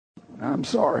I'm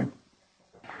sorry.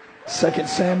 2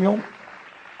 Samuel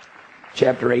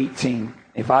chapter 18.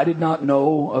 If I did not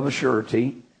know of a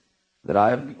surety that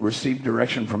I have received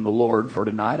direction from the Lord for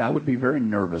tonight, I would be very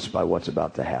nervous by what's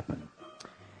about to happen.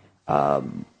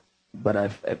 But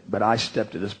I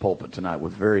stepped to this pulpit tonight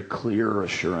with very clear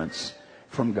assurance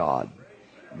from God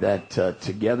that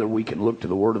together we can look to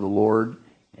the word of the Lord,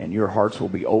 and your hearts will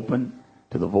be open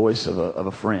to the voice of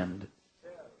a friend,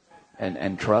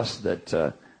 and trust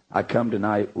that I come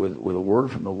tonight with a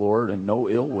word from the Lord, and no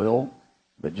ill will,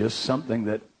 but just something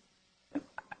that,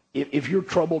 if you're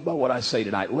troubled by what I say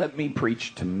tonight, let me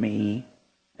preach to me,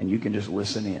 and you can just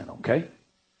listen in, okay?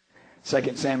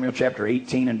 2 Samuel chapter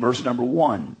 18 and verse number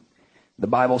 1. The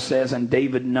Bible says, "And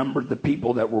David numbered the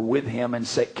people that were with him, and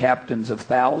set captains of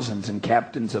thousands and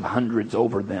captains of hundreds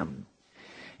over them.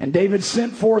 And David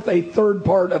sent forth a third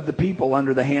part of the people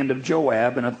under the hand of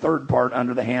Joab, and a third part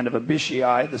under the hand of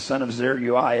Abishai, the son of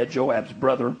Zeruiah, Joab's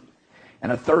brother,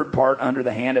 and a third part under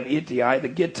the hand of Ittai the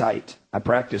Gittite." I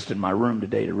practiced in my room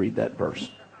today to read that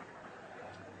verse.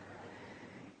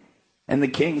 "And the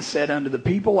king said unto the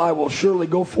people, I will surely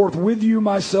go forth with you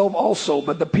myself also.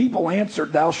 But the people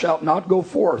answered, Thou shalt not go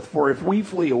forth. For if we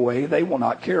flee away, they will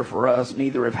not care for us.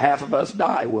 Neither if half of us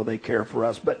die will they care for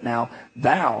us. But now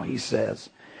thou," he says,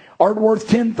 "art worth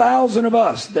 10,000 of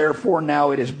us. Therefore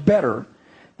now it is better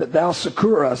that thou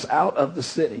succor us out of the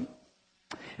city."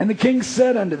 And the king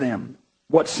said unto them,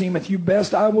 "What seemeth you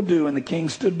best I will do." And the king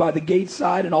stood by the gate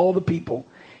side, and all the people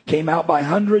came out by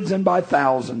hundreds and by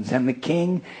thousands. And the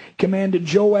king commanded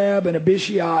Joab and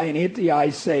Abishai and Ittai,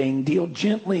 saying, "Deal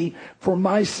gently for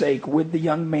my sake with the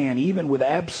young man, even with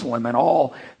Absalom." And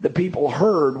all the people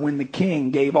heard when the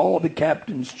king gave all the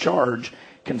captains charge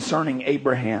concerning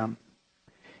Abraham.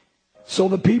 So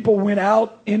the people went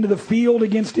out into the field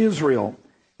against Israel,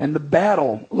 and the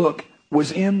battle, look,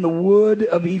 was in the wood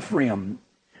of Ephraim,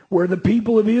 where the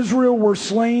people of Israel were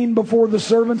slain before the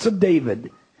servants of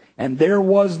David. And there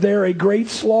was there a great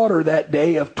slaughter that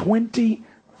day of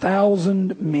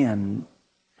 20,000 men.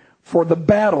 For the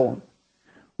battle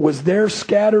was there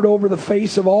scattered over the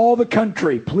face of all the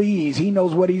country. Please, he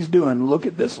knows what he's doing. Look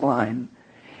at this line.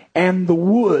 "And the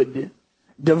wood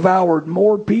devoured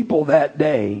more people that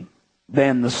day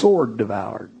than the sword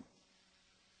devoured."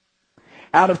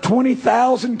 Out of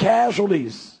 20,000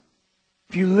 casualties,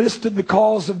 if you listed the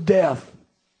cause of death,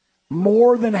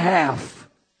 more than half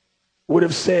would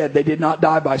have said they did not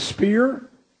die by spear,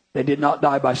 they did not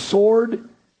die by sword,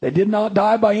 they did not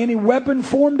die by any weapon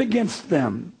formed against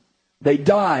them. They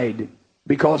died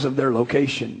because of their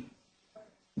location.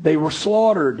 They were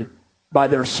slaughtered by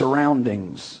their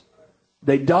surroundings.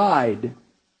 They died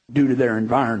due to their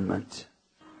environment.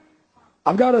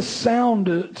 I've got a sound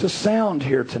to sound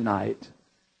here tonight,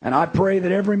 and I pray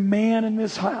that every man in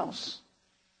this house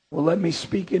will let me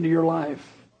speak into your life.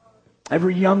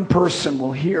 Every young person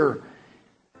will hear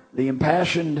the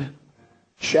impassioned,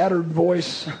 shattered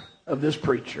voice of this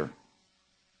preacher.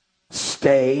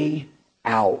 Stay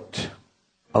out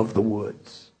of the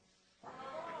woods.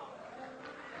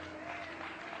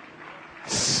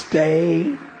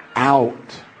 Stay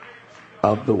out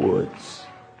of the woods.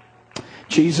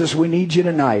 Jesus, we need you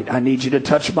tonight. I need you to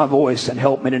touch my voice and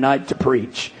help me tonight to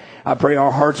preach. I pray our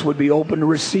hearts would be open to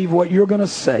receive what you're going to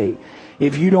say.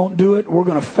 If you don't do it, we're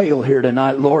going to fail here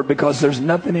tonight, Lord, because there's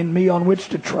nothing in me on which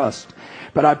to trust.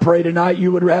 But I pray tonight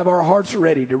you would have our hearts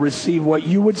ready to receive what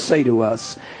you would say to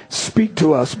us. Speak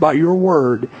to us by your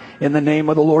word. In the name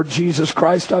of the Lord Jesus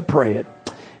Christ, I pray it.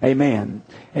 Amen.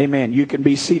 Amen. You can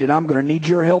be seated. I'm going to need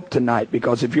your help tonight,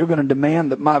 because if you're going to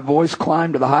demand that my voice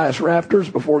climb to the highest rafters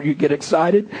before you get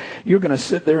excited, you're going to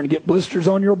sit there and get blisters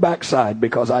on your backside,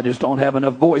 because I just don't have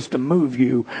enough voice to move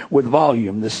you with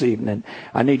volume this evening.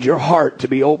 I need your heart to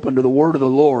be open to the word of the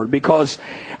Lord, because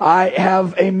I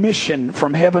have a mission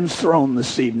from heaven's throne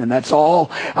this evening. That's all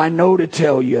I know to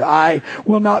tell you. I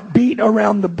will not beat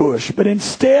around the bush, but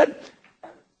instead,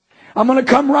 I'm going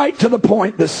to come right to the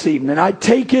point this evening. I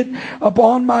take it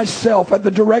upon myself at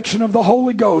the direction of the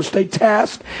Holy Ghost, a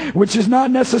task which is not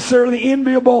necessarily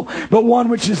enviable, but one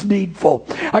which is needful.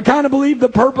 I kind of believe the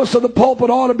purpose of the pulpit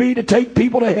ought to be to take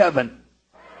people to heaven.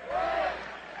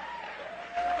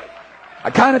 I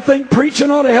kind of think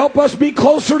preaching ought to help us be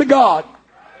closer to God.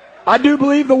 I do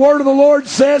believe the word of the Lord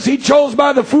says He chose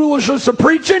by the foolishness of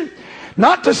preaching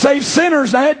not to save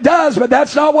sinners. Now it does, but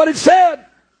that's not what it said.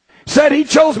 Said He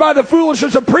chose by the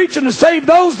foolishness of preaching to save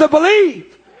those that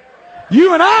believe.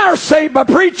 You and I are saved by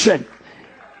preaching.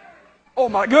 Oh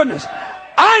my goodness.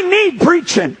 I need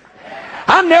preaching.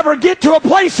 I never get to a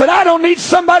place that I don't need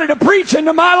somebody to preach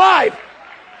into my life.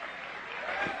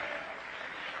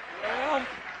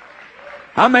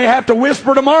 I may have to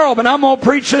whisper tomorrow, but I'm going to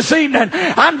preach this evening.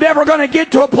 I'm never going to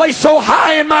get to a place so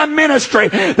high in my ministry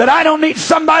that I don't need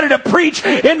somebody to preach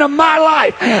into my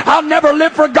life. I'll never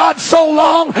live for God so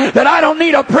long that I don't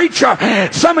need a preacher.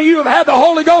 Some of you have had the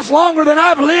Holy Ghost longer than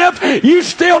I've lived. You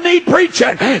still need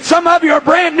preaching. Some of you are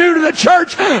brand new to the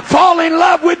church. Fall in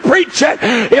love with preaching.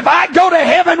 If I go to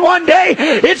heaven one day,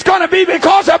 it's going to be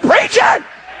because of preaching.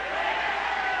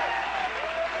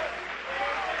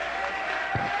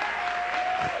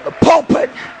 The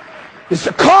pulpit is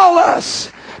to call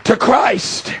us to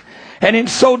Christ. And in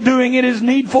so doing, it is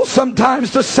needful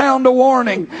sometimes to sound a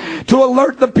warning, to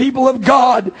alert the people of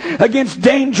God against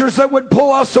dangers that would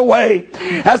pull us away.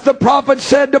 As the prophet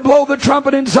said, to blow the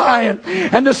trumpet in Zion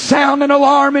and to sound an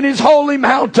alarm in His holy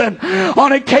mountain.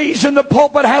 On occasion, the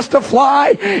pulpit has to fly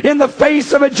in the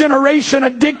face of a generation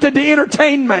addicted to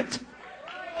entertainment.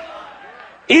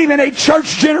 Even a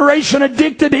church generation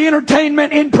addicted to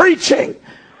entertainment in preaching.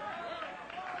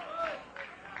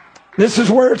 This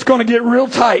is where it's going to get real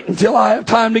tight until I have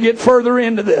time to get further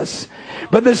into this.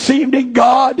 But this evening,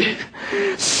 God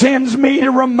sends me to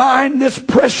remind this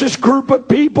precious group of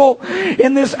people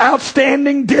in this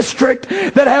outstanding district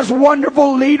that has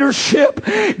wonderful leadership.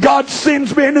 God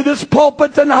sends me into this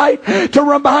pulpit tonight to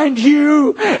remind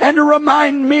you and to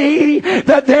remind me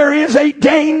that there is a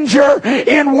danger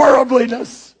in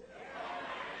worldliness.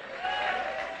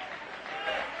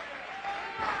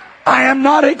 I am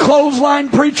not a clothesline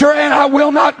preacher, and I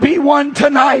will not be one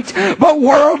tonight. But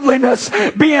worldliness,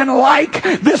 being like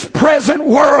this present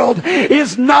world,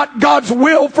 is not God's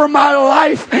will for my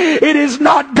life. It is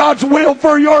not God's will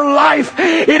for your life.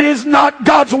 It is not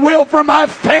God's will for my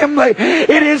family.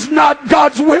 It is not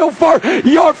God's will for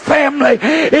your family.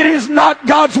 It is not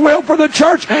God's will for the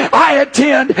church I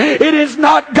attend. It is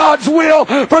not God's will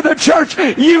for the church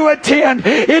you attend.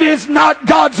 It is not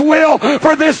God's will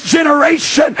for this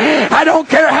generation. I don't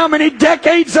care how many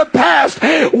decades have passed.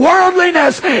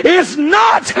 Worldliness is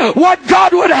not what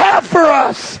God would have for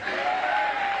us.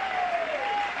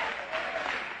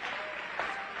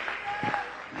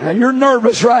 Now you're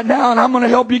nervous right now, and I'm going to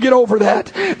help you get over that.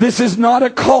 This is not a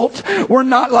cult. We're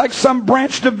not like some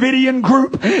branch Davidian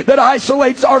group that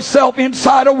isolates ourselves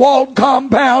inside a walled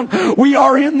compound. We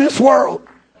are in this world.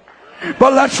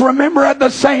 But let's remember at the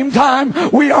same time,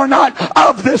 we are not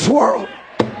of this world.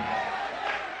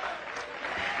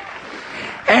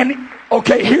 And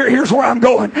okay, here's where I'm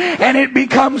going. And it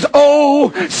becomes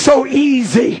so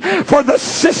easy for the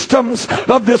systems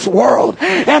of this world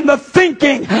and the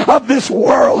thinking of this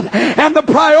world and the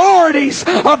priorities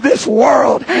of this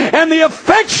world and the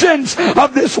affections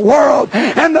of this world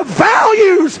and the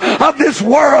values of this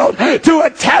world to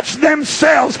attach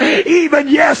themselves, even,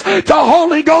 yes, to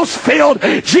Holy Ghost-filled,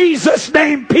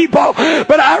 Jesus-named people.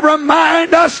 But I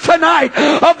remind us tonight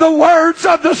of the words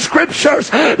of the Scriptures.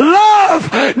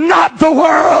 Love not the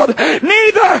world,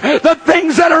 neither the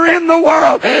things that are in the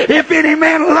world. If any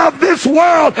man love this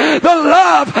world, the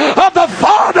love of the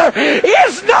Father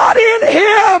is not in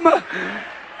him.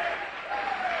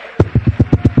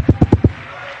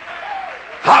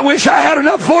 I wish I had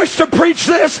enough voice to preach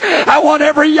this. I want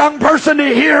every young person to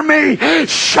hear me.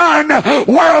 Shun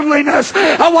worldliness.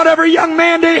 I want every young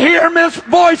man to hear this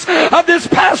voice of this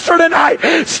pastor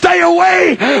tonight. Stay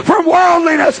away from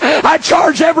worldliness. I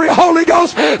charge every Holy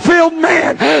Ghost filled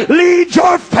man, lead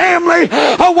your family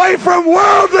away from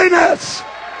worldliness.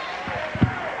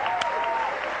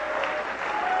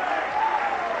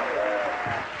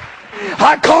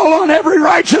 I call on every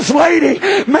righteous lady,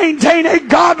 maintain a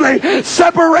godly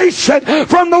separation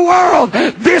from the world.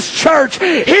 This church,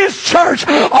 His church,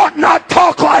 ought not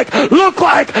talk like, look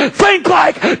like, think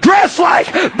like, dress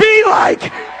like, be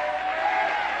like.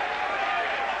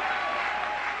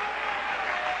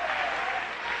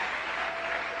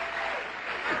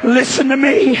 Listen to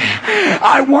me.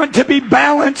 I want to be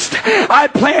balanced. I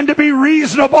plan to be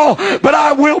reasonable, but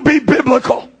I will be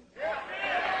biblical.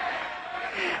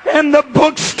 And the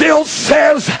book still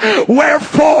says,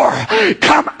 wherefore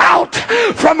come out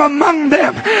from among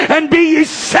them and be ye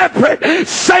separate,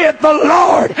 saith the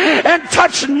Lord, and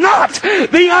touch not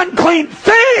the unclean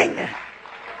thing.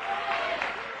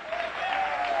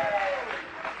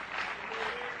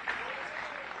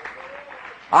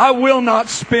 I will not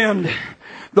spend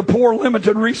the poor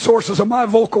limited resources of my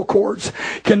vocal cords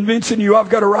convincing you I've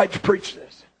got a right to preach this.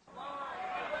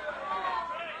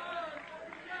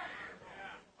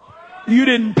 You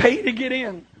didn't pay to get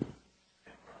in.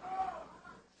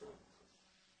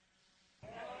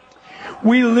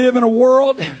 We live in a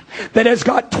world that has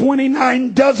got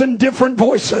 29 dozen different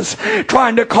voices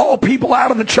trying to call people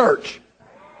out of the church.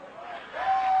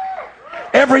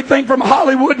 Everything from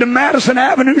Hollywood to Madison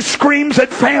Avenue screams at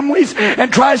families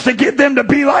and tries to get them to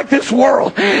be like this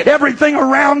world. Everything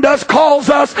around us calls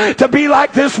us to be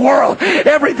like this world.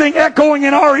 Everything echoing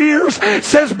in our ears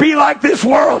says be like this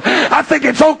world. I think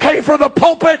it's okay for the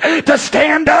pulpit to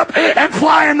stand up and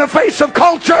fly in the face of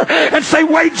culture and say,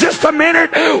 wait just a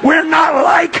minute, we're not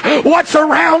like what's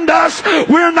around us.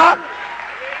 We're not.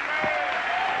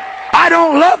 I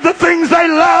don't love the things they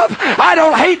love. I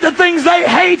don't hate the things they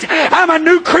hate. I'm a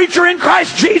new creature in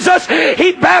Christ Jesus.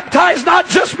 He baptized not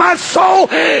just my soul.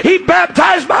 He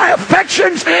baptized my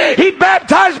affections. He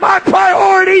baptized my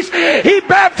priorities. He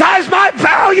baptized my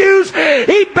values.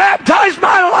 He baptized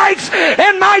my likes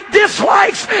and my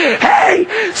dislikes. Hey,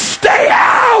 stay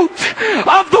out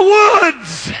of the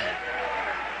woods.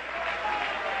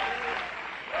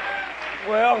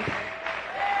 Well,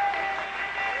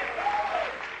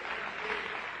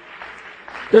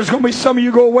 there's going to be some of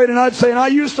you go away tonight saying, I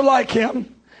used to like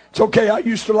him. It's okay, I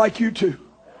used to like you too.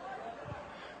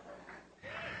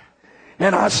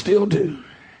 And I still do.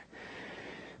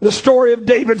 The story of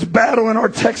David's battle in our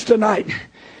text tonight,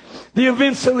 the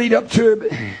events that lead up to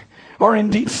it are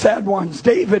indeed sad ones.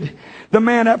 David, the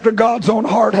man after God's own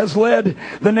heart, has led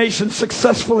the nation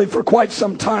successfully for quite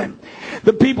some time.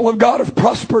 The people of God have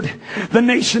prospered. The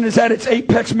nation is at its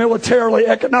apex militarily,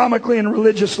 economically, and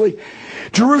religiously.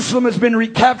 Jerusalem has been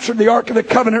recaptured. The Ark of the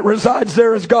Covenant resides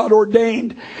there as God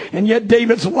ordained. And yet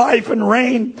David's life and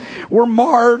reign were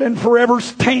marred and forever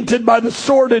tainted by the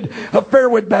sordid affair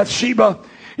with Bathsheba.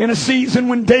 In a season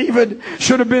when David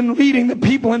should have been leading the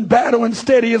people in battle,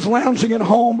 instead he is lounging at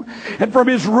home. And from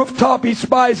his rooftop he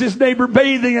spies his neighbor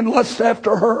bathing and lusts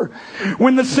after her.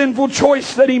 When the sinful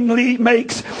choice that he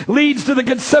makes leads to the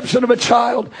conception of a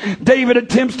child, David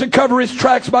attempts to cover his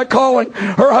tracks by calling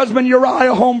her husband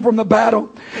Uriah home from the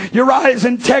battle. Uriah's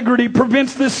integrity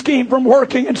prevents this scheme from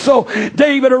working, and so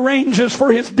David arranges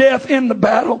for his death in the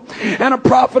battle. And a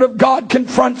prophet of God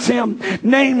confronts him,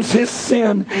 names his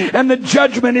sin, and the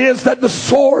judgment is that the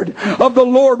sword of the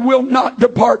Lord will not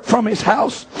depart from his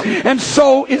house. And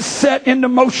so is set into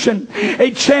motion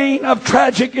a chain of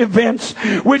tragic events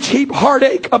which heap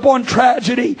heartache upon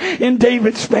tragedy in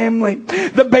David's family.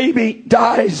 The baby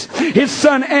dies. His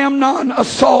son Amnon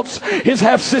assaults his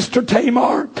half-sister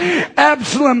Tamar.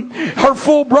 Absalom, her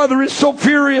full brother, is so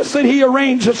furious that he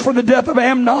arranges for the death of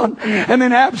Amnon. And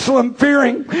then Absalom,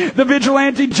 fearing the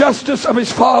vigilante justice of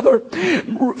his father,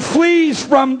 flees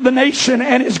from the nation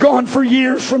and is gone for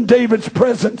years from David's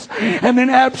presence. And then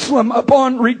Absalom,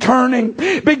 upon returning,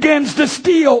 begins to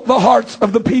steal the hearts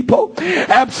of the people.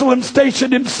 Absalom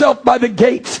stationed himself by the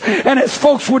gates, and as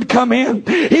folks would come in,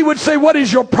 he would say, what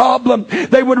is your problem?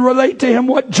 They would relate to him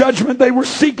what judgment they were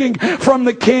seeking from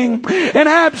the king. And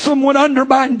Absalom would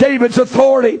undermine David's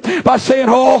authority by saying,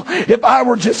 oh, if I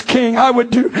were just king, I would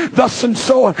do thus and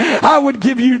so, and I would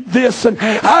give you this, and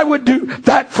I would do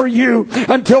that for you,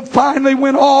 until finally,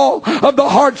 when all of the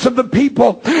hearts of the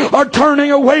people are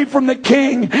turning away from the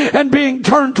king and being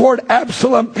turned toward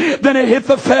Absalom, then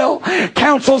Ahithophel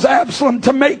counsels Absalom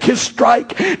to make his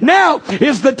strike. Now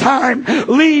is the time.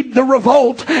 Lead the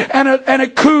revolt, and a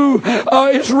coup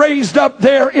is raised up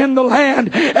there in the land,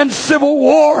 and civil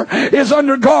war is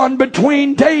undergone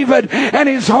between David and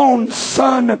his own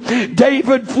son.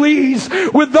 David flees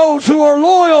with those who are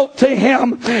loyal to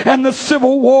him, and the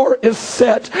civil war is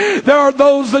set. There are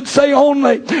those that say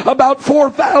only about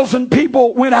 4,000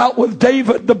 people went out with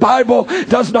David. The Bible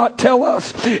does not tell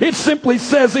us. It simply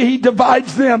says that he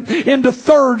divides them into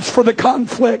thirds for the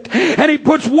conflict, and he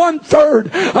puts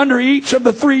 1/3 under each of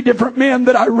the 3 different men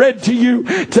that I read to you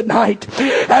tonight.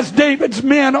 As David's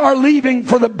men are leaving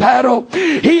for the battle,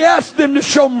 he asks them to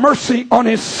show mercy on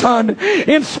his son.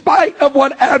 In spite of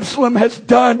what Absalom has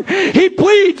done, he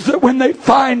pleads that when they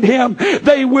find him,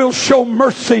 they will show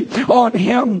mercy on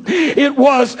him. It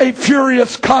was a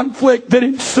furious conflict that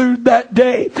ensued that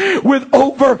day, with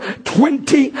over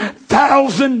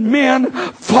 20,000 men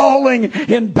falling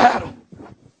in battle.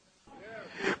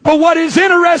 But what is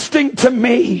interesting to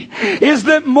me is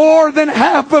that more than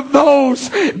half of those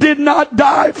did not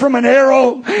die from an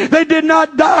arrow. They did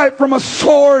not die from a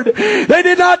sword. They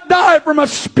did not die from a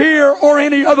spear or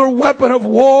any other weapon of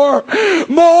war.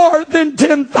 More than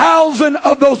 10,000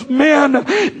 of those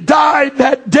men died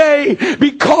that day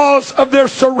because of their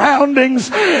surroundings.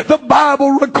 The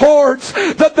Bible records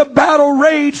that the battle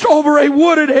raged over a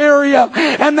wooded area,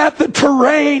 and that the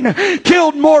terrain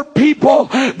killed more people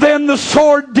than the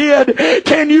sword Lord did.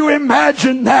 Can you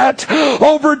imagine that?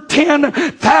 Over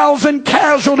 10,000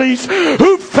 casualties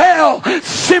who fell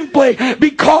simply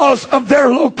because of their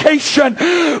location.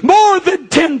 More than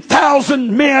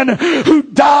 10,000 men who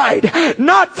died,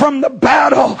 not from the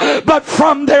battle, but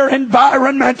from their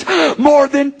environment. More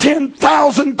than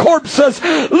 10,000 corpses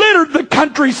littered the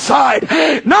countryside,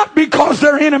 not because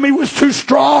their enemy was too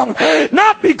strong,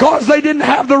 not because they didn't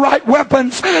have the right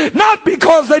weapons, not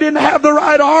because they didn't have the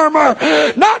right armor,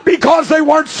 not because they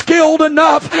weren't skilled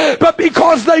enough, but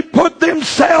because they put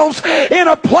themselves in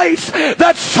a place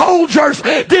that soldiers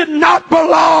did not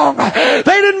belong. They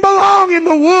didn't belong in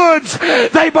the woods.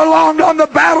 They belonged on the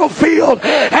battlefield,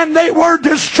 and they were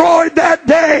destroyed that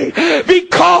day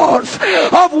because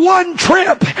of one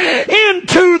trip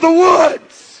into the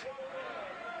woods.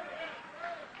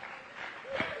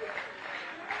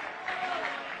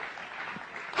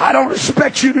 I don't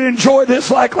expect you to enjoy this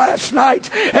like last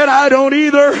night, and I don't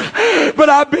either, but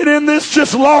I've been in this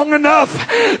just long enough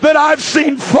that I've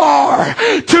seen far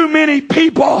too many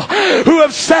people who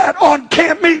have sat on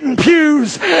camp meeting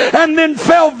pews and then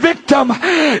fell victim,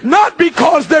 not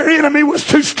because their enemy was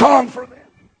too strong for them.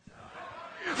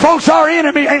 Folks, our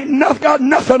enemy ain't got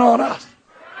nothing on us.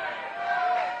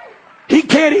 He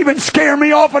can't even scare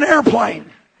me off an airplane.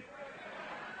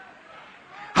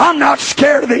 I'm not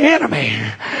scared of the enemy.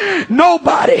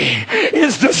 Nobody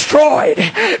is destroyed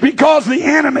because the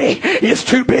enemy is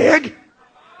too big.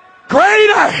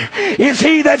 Greater is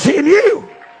he that's in you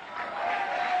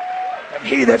than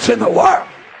he that's in the world.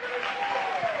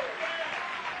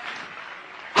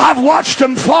 I've watched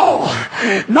them fall,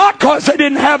 not because they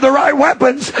didn't have the right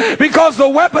weapons, because the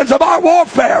weapons of our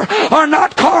warfare are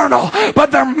not carnal,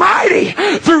 but they're mighty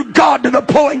through God to the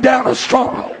pulling down of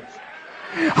strongholds.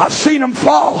 I've seen them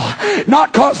fall,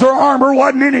 not because their armor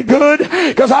wasn't any good,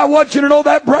 because I want you to know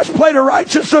that breastplate of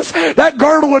righteousness, that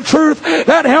girdle of truth,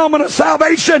 that helmet of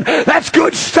salvation, that's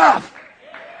good stuff.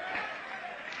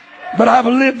 But I've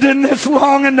lived in this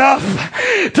long enough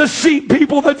to see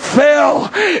people that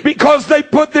fell because they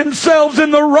put themselves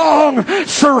in the wrong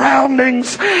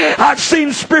surroundings. I've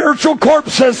seen spiritual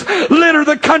corpses litter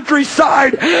the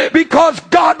countryside because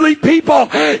godly people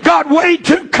got way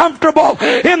too comfortable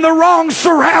in the wrong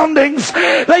surroundings.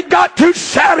 They got too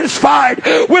satisfied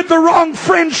with the wrong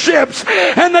friendships,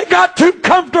 and they got too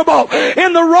comfortable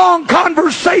in the wrong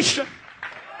conversation.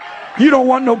 You don't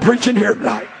want no preaching here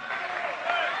tonight.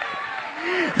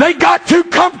 They got too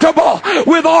comfortable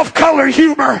with off-color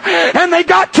humor, and they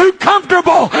got too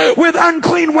comfortable with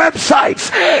unclean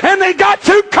websites, and they got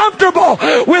too comfortable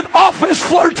with office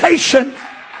flirtation.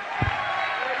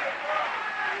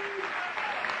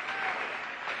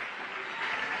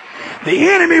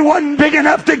 The enemy wasn't big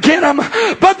enough to get them,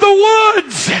 but the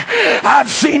woods.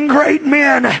 I've seen great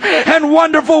men and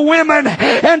wonderful women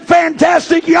and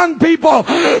fantastic young people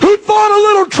who thought a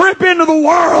little trip into the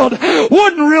world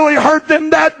wouldn't really hurt them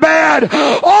that bad,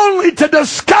 only to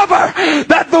discover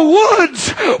that the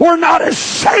woods were not as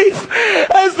safe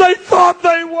as they thought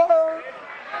they were.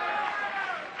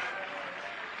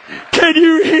 Can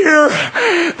you hear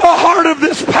the heart of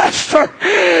this pastor?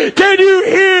 Can you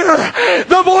hear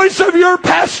the voice of your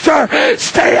pastor?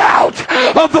 Stay out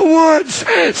of the woods.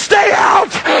 Stay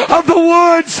out of the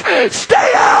woods.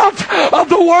 Stay out of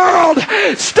the world.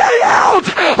 Stay out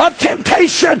of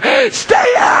temptation.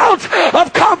 Stay out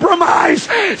of compromise.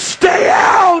 Stay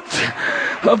out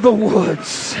of the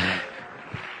woods.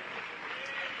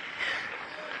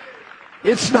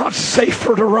 It's not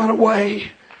safer to run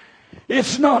away.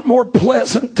 It's not more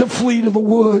pleasant to flee to the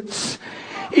woods.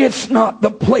 It's not the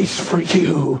place for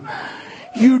you.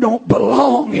 You don't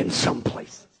belong in some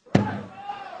places. The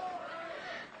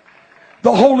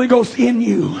Holy Ghost in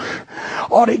you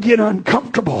ought to get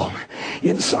uncomfortable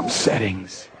in some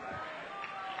settings.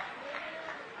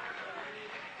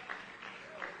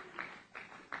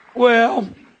 Well,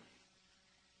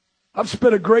 I've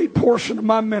spent a great portion of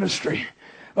my ministry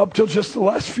up till just the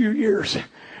last few years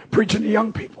preaching to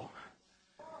young people.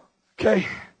 Okay,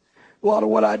 a lot of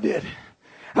what I did.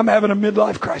 I'm having a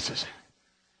midlife crisis.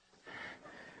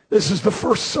 This is the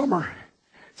first summer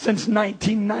since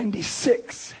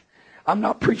 1996. I'm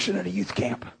not preaching at a youth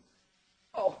camp.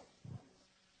 Oh.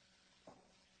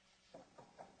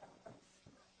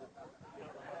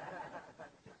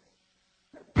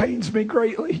 It pains me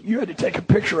greatly. You had to take a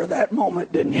picture of that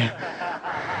moment, didn't you?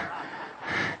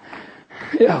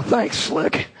 Yeah, thanks,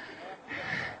 Slick.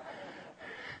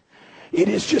 It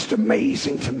is just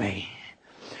amazing to me.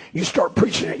 You start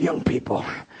preaching at young people,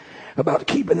 about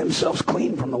keeping themselves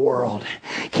clean from the world,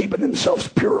 keeping themselves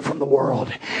pure from the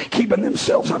world, keeping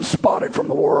themselves unspotted from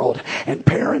the world. And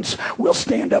parents will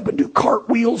stand up and do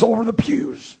cartwheels over the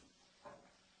pews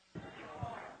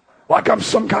like I'm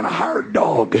some kind of hired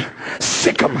dog.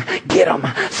 Sick 'em, get 'em,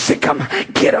 sick 'em,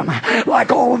 get 'em.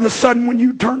 Like all of a sudden when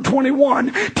you turn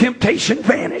 21, temptation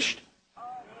vanished.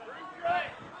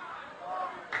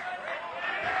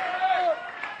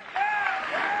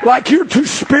 Like you're too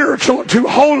spiritual, too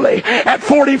holy at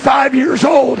 45 years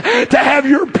old to have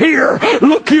your peer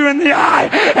look you in the eye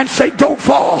and say, don't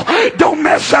fall, don't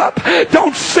mess up,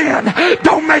 don't sin,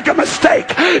 don't make a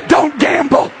mistake, don't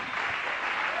gamble.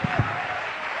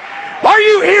 Are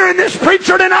you hearing this,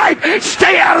 preacher, tonight?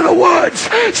 Stay out of the woods.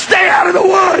 Stay out of the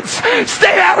woods.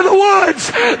 Stay out of the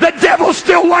woods. The devil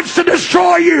still wants to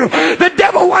destroy you. The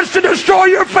devil wants to destroy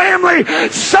your family.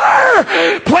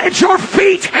 Sir, plant your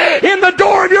feet in the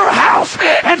door of your house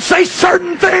and say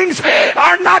certain things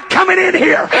are not coming in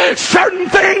here. Certain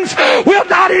things will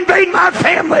not invade my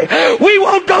family. We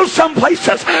won't go some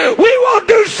places. We won't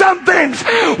do some things.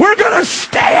 We're going to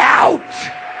stay out.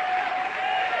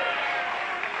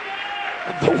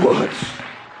 The woods.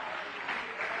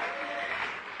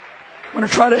 I'm going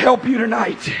to try to help you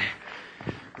tonight.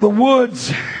 The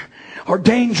woods are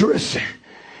dangerous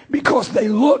because they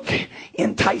look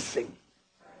enticing.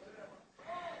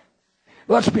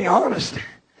 Let's be honest.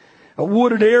 A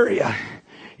wooded area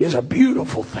is a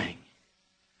beautiful thing.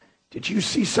 Did you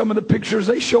see some of the pictures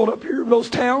they showed up here of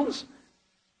those towns?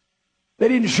 They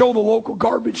didn't show the local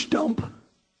garbage dump.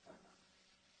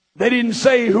 They didn't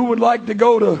say who would like to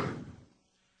go to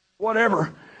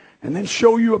whatever, and then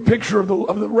show you a picture of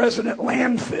the resident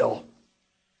landfill.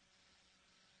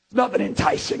 There's nothing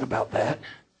enticing about that.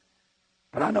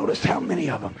 But I noticed how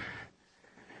many of them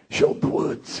showed the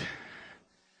woods,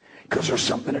 because there's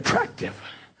something attractive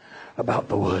about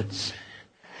the woods.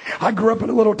 I grew up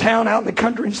in a little town out in the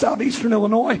country in southeastern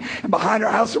Illinois, and behind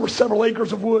our house there were several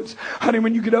acres of woods. Honey,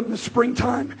 when you get up in the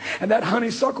springtime and that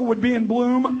honeysuckle would be in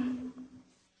bloom,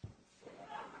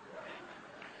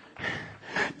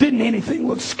 didn't anything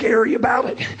look scary about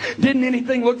it? Didn't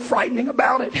anything look frightening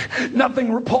about it?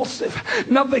 Nothing repulsive.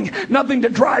 Nothing to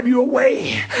drive you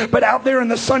away. But out there in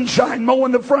the sunshine,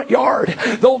 mowing the front yard,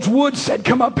 those woods said,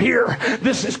 come up here.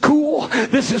 This is cool.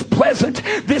 This is pleasant.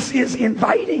 This is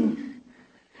inviting.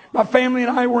 My family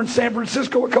and I were in San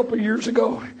Francisco a couple of years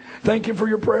ago. Thank you for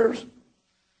your prayers.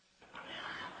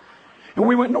 And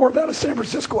we went north out of San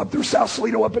Francisco up through South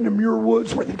Salito up into Muir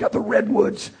Woods where they've got the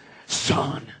redwoods.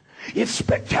 Son, it's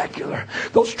spectacular.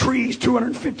 Those trees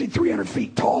 250, 300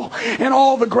 feet tall, and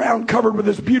all the ground covered with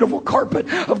this beautiful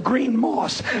carpet of green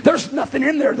moss. There's nothing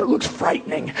in there that looks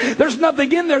frightening. There's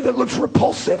nothing in there that looks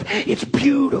repulsive. It's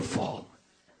beautiful.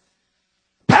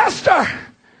 Pastor,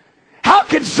 how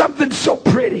can something so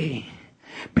pretty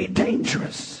be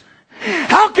dangerous?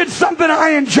 How can something I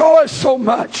enjoy so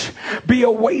much be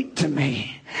a weight to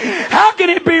me? How can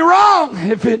it be wrong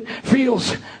if it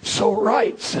feels so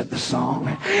right, said the song.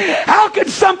 How can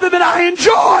something that I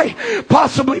enjoy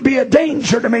possibly be a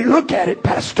danger to me? Look at it,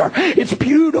 Pastor. It's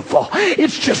beautiful.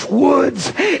 It's just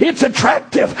woods. It's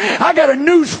attractive. I got a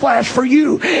news flash for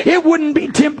you. It wouldn't be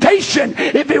temptation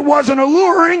if it wasn't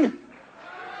alluring.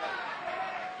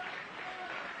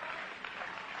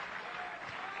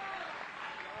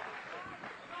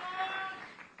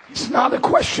 It's not a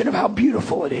question of how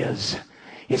beautiful it is.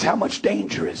 It's how much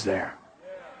danger is there.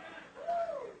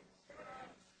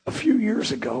 A few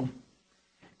years ago,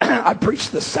 I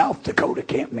preached the South Dakota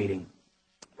camp meeting.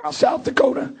 Now, South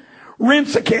Dakota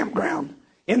rents a campground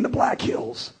in the Black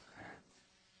Hills.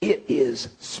 It is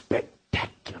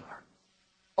spectacular.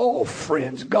 Oh,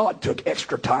 friends, God took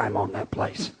extra time on that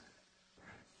place.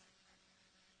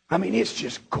 I mean, it's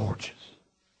just gorgeous.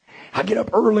 I get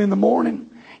up early in the morning,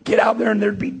 get out there, and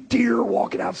there'd be deer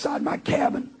walking outside my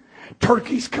cabin.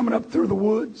 Turkeys coming up through the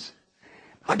woods.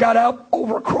 I got out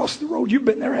over across the road. You've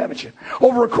been there, haven't you?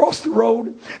 Over across the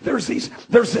road, there's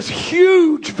this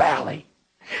huge valley.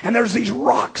 And there's these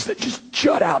rocks that just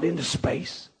jut out into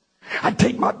space. I'd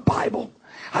take my Bible.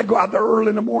 I'd go out there early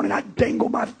in the morning. I'd dangle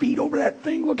my feet over that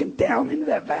thing looking down into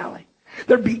that valley.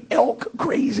 There'd be elk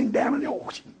grazing down in the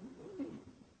ocean.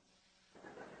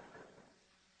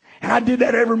 And I did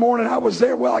that every morning. I was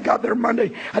there. Well, I got there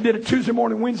Monday. I did it Tuesday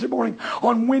morning, Wednesday morning.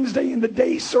 On Wednesday in the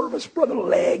day service, Brother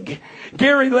Legg,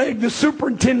 Gary Legg, the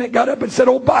superintendent, got up and said,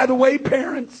 oh, by the way,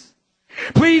 parents,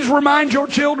 please remind your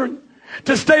children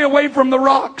to stay away from the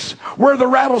rocks where the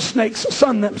rattlesnakes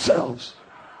sun themselves.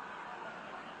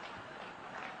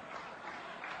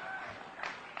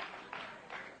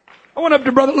 I went up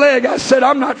to Brother Legg. I said,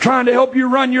 I'm not trying to help you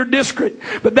run your district,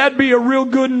 but that'd be a real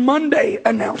good Monday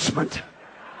announcement.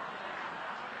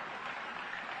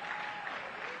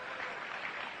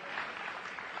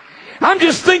 I'm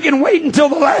just thinking wait until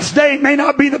the last day may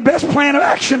not be the best plan of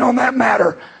action on that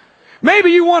matter. Maybe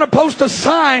you want to post a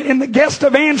sign in the guest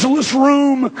evangelist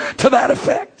room to that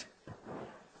effect.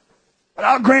 But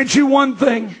I'll grant you one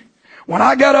thing. When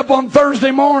I got up on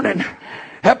Thursday morning,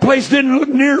 that place didn't look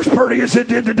near as pretty as it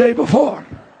did the day before.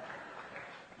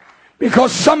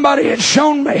 Because somebody had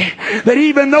shown me that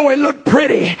even though it looked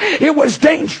pretty, it was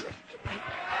dangerous.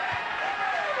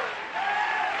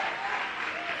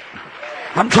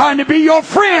 I'm trying to be your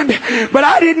friend, but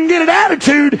I didn't get an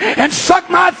attitude and suck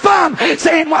my thumb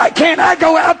saying, why can't I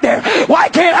go out there? Why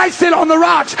can't I sit on the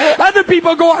rocks? Other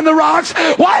people go on the rocks.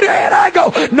 Why can't I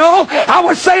go? No, I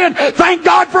was saying, thank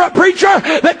God for a preacher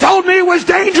that told me it was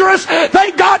dangerous.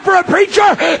 Thank God for a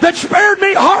preacher that spared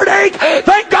me heartache.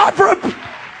 Thank God for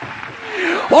a...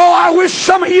 Oh, I wish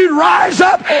some of you'd rise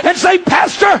up and say,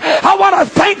 Pastor, I want to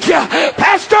thank you.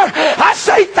 Pastor, I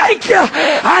say thank you.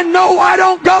 I know I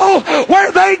don't go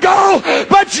where they go,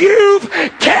 but you've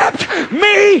kept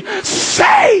me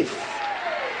safe.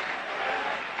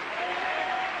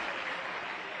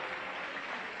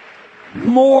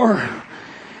 More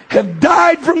have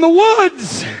died from the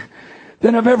woods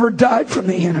than have ever died from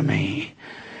the enemy.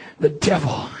 The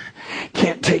devil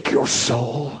can't take your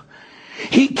soul.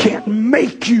 He can't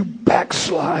make you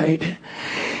backslide.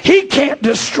 He can't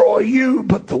destroy you,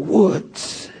 but the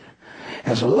woods,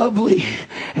 as lovely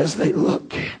as they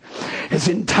look, as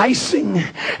enticing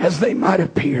as they might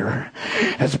appear,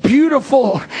 as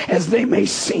beautiful as they may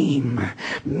seem,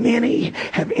 many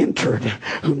have entered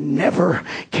who never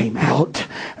came out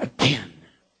again.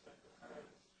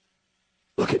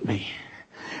 Look at me.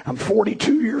 I'm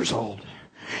 42 years old.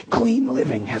 Clean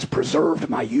living has preserved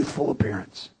my youthful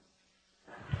appearance.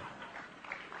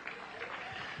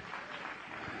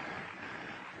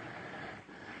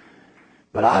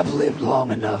 But I've lived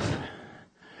long enough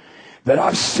that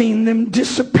I've seen them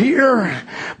disappear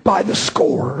by the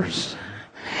scores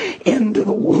into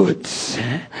the woods,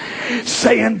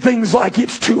 saying things like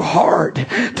it's too hard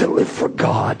to live for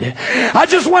God. I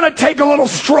just want to take a little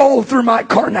stroll through my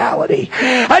carnality.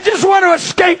 I just want to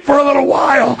escape for a little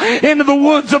while into the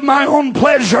woods of my own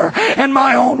pleasure and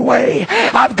my own way.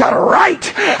 I've got a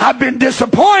right. I've been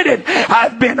disappointed.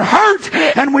 I've been hurt.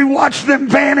 And we watched them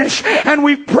vanish. And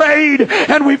we've prayed.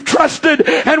 And we've trusted.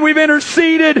 And we've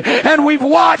interceded. And we've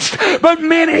watched. But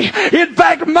many, in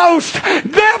fact most,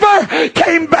 never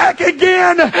came back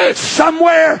again.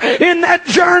 Somewhere in that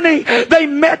journey they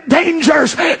met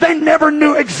dangers they never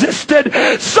knew existed.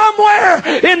 Somewhere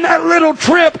in that little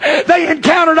trip they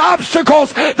encountered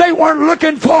obstacles they weren't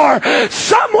looking for.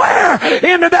 Somewhere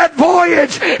into that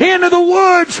voyage into the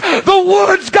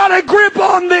woods got a grip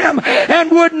on them and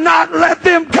would not let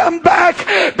them come back.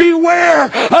 Beware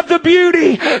of the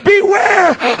beauty.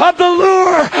 Beware of the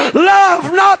lure.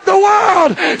 Love not the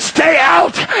world. Stay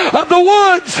out of the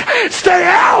woods.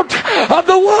 Stay out of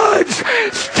the woods.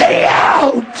 Stay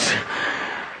out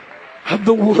of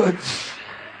the woods.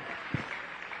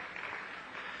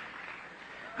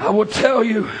 I will tell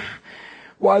you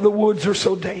why the woods are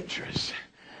so dangerous.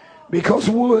 Because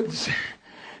woods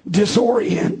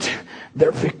disorient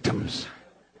their victims.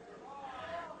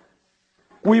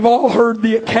 We've all heard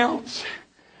the accounts.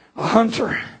 A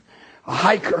hunter, a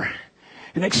hiker,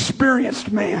 an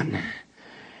experienced man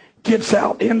gets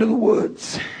out into the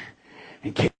woods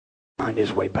and can't find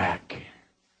his way back.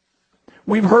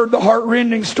 We've heard the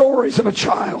heart-rending stories of a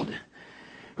child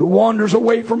who wanders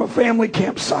away from a family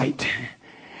campsite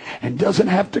and doesn't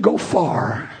have to go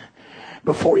far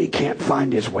before he can't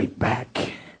find his way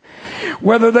back.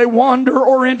 Whether they wander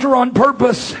or enter on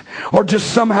purpose or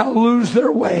just somehow lose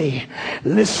their way,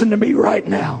 listen to me right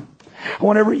now. I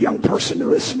want every young person to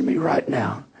listen to me right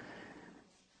now.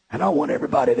 And I want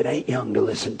everybody that ain't young to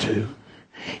listen to.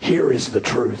 Here is the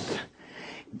truth.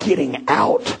 Getting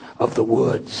out of the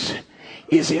woods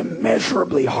is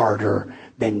immeasurably harder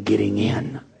than getting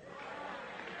in.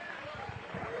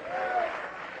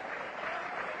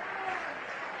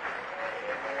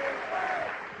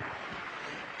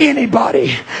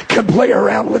 Anybody can play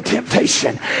around with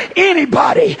temptation.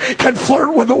 Anybody can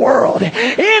flirt with the world.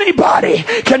 Anybody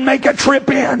can make a trip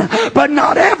in. But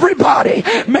not everybody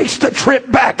makes the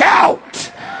trip back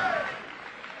out.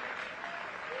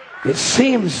 It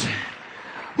seems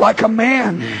like a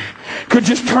man could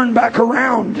just turn back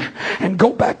around and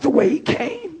go back the way he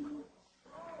came.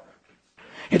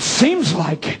 It seems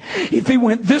like if he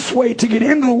went this way to get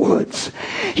into the woods,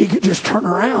 he could just turn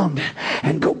around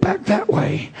and go back that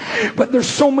way. But there's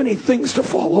so many things to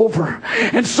fall over,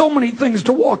 and so many things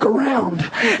to walk around,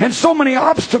 and so many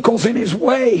obstacles in his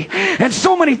way, and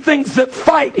so many things that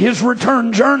fight his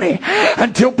return journey,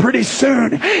 until pretty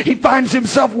soon he finds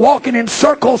himself walking in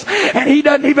circles and he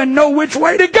doesn't even know which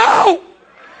way to go.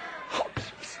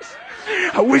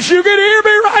 I wish you could hear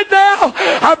me right now.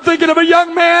 I'm thinking of a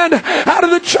young man out of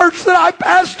the church that I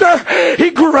pastor.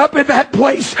 He grew up in that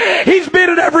place. He's been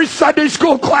in every Sunday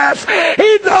school class.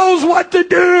 He knows what to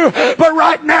do. But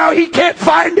right now he can't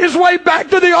find his way back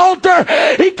to the altar.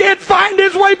 He can't find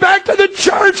his way back to the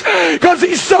church because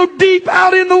he's so deep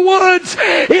out in the woods.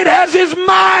 It has his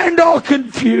mind all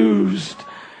confused.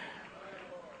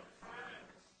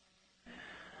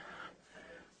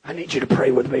 I need you to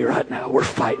pray with me right now. We're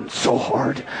fighting so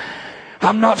hard.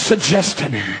 I'm not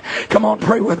suggesting, come on,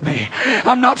 pray with me.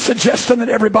 I'm not suggesting that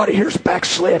everybody here's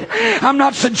backslid. I'm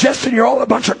not suggesting you're all a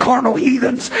bunch of carnal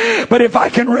heathens. But if I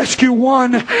can rescue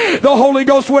one, the Holy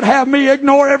Ghost would have me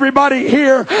ignore everybody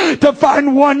here to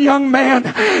find one young man,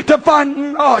 to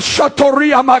find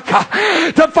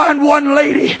to find one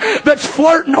lady that's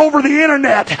flirting over the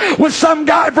internet with some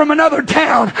guy from another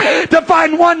town, to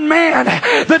find one man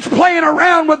that's playing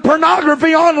around with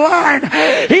pornography online.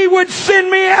 He would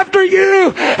send me after you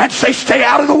and say, stay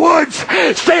out of the woods.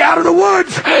 Stay out of the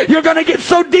woods. You're going to get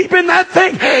so deep in that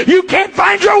thing, you can't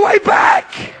find your way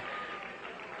back.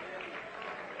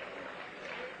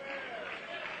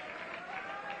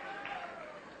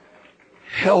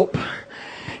 Help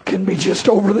can be just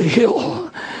over the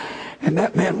hill, and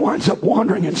that man winds up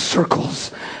wandering in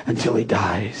circles until he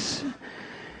dies.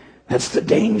 That's the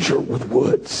danger with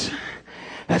woods.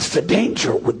 That's the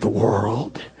danger with the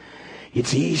world.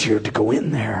 It's easier to go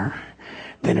in there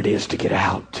than it is to get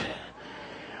out.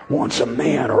 Once a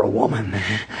man or a woman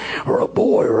or a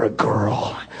boy or a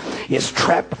girl is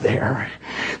trapped there,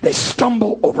 they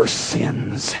stumble over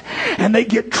sins and they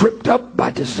get tripped up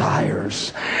by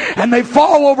desires and they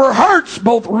fall over hurts,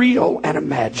 both real and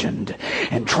imagined,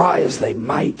 and try as they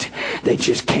might, they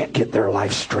just can't get their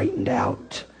life straightened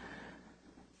out.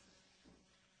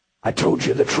 I told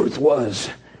you the truth was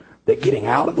that getting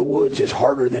out of the woods is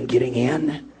harder than getting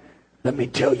in. Let me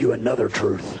tell you another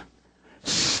truth.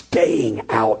 Staying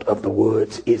out of the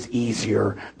woods is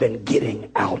easier than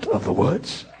getting out of the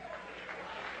woods.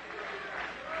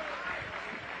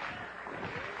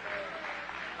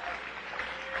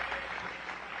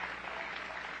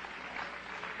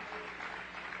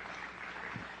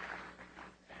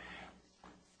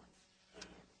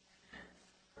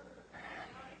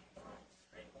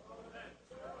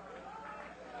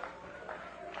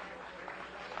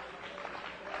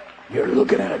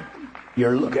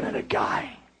 You're looking at a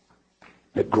guy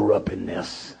that grew up in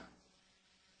this.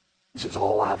 This is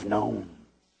all I've known.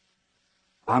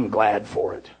 I'm glad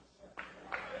for it.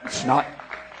 It's not,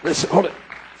 listen, hold it.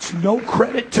 It's no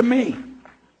credit to me.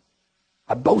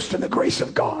 I boast in the grace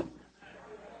of God.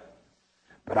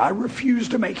 But I refuse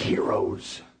to make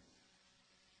heroes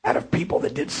out of people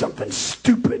that did something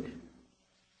stupid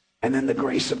and then the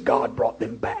grace of God brought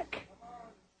them back.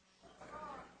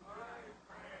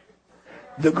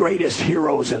 The greatest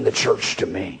heroes in the church to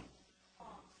me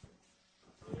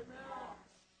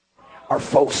are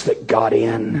folks that got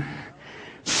in,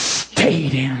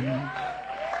 stayed in.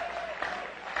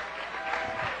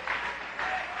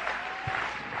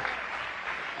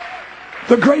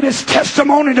 The greatest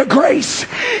testimony to grace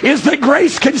is that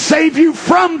grace can save you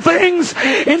from things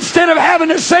instead of having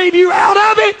to save you out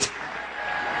of it.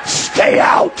 Stay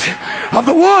out of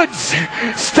the woods.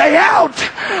 Stay out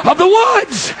of the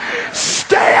woods.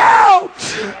 Stay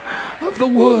out of the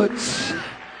woods.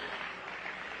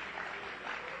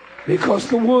 Because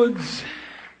the woods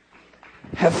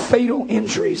have fatal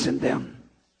injuries in them.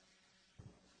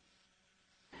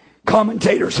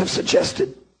 Commentators have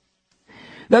suggested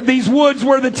that these woods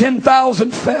where the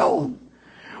 10,000 fell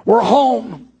were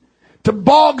home to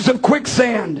bogs of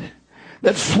quicksand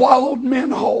that swallowed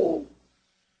men whole.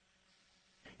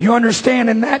 You understand,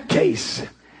 in that case,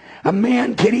 a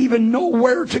man can even know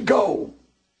where to go,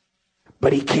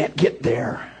 but he can't get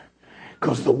there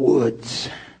because the woods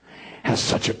has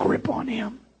such a grip on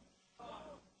him.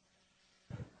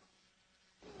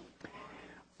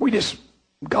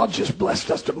 God just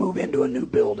blessed us to move into a new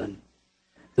building.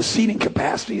 The seating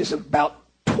capacity is about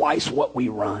twice what we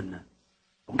run.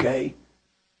 Okay?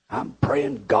 I'm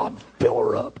praying God fill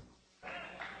her up.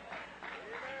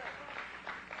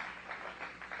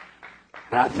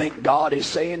 And I think God is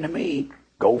saying to me,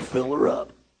 go fill her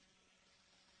up.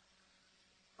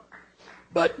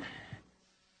 But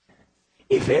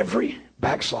If every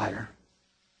backslider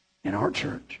in our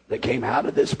church that came out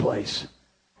of this place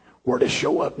were to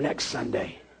show up next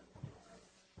Sunday,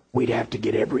 we'd have to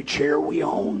get every chair we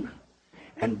own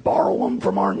and borrow them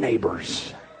from our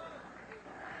neighbors.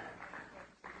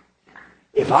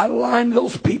 If I lined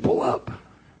those people up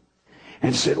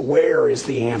and said, where is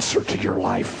the answer to your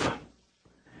life?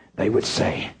 They would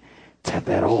say, it's at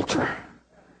that altar.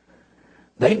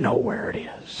 They know where it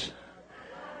is.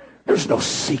 There's no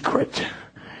secret.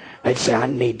 They'd say, I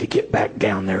need to get back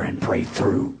down there and pray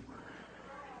through.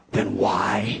 Then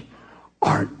why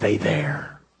aren't they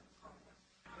there?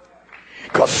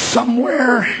 Because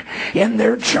somewhere in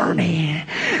their journey,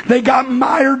 they got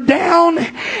mired down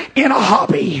in a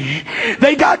hobby.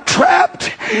 They got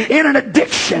trapped in an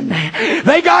addiction.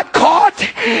 They got caught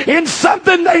in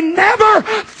something they never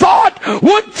thought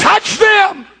would touch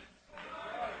them.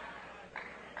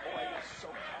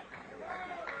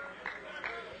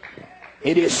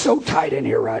 It is so tight in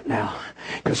here right now.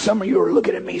 Because some of you are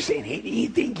looking at me saying, who do you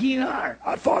think you are?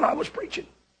 I thought I was preaching.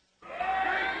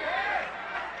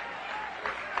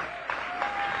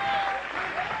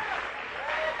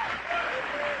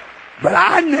 But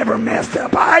I'd never messed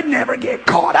up. I'd never get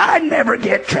caught. I'd never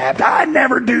get trapped. I'd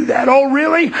never do that. Oh,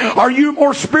 really? Are you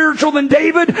more spiritual than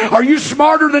David? Are you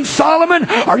smarter than Solomon?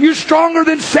 Are you stronger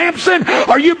than Samson?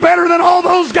 Are you better than all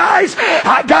those guys?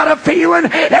 I got a feeling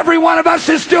every one of us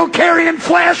is still carrying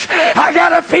flesh. I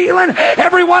got a feeling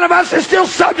every one of us is still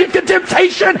subject to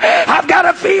temptation. I've got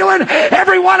a feeling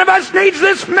every one of us needs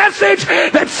this message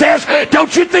that says,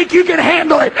 don't you think you can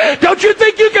handle it? Don't you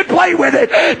think you can play with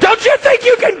it? Don't you think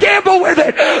you can gamble with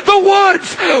it? The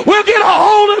woods will get a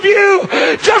hold of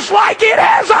you just like it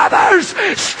has others.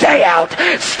 Stay out.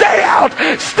 Stay out.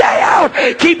 Stay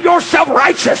out. Keep yourself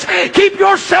righteous. Keep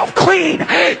yourself clean.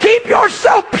 Keep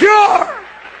yourself pure.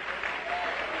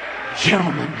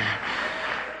 Gentlemen,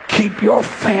 keep your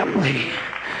family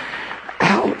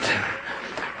out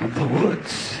of the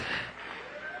woods.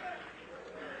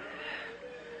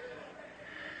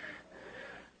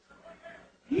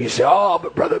 You say, oh,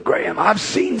 but Brother Graham, I've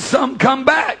seen some come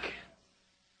back.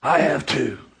 I have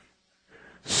too.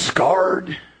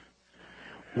 Scarred,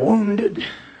 wounded,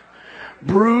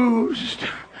 bruised,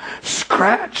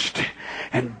 scratched,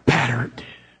 and battered.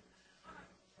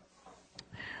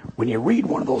 When you read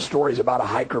one of those stories about a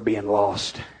hiker being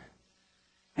lost,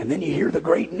 and then you hear the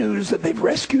great news that they've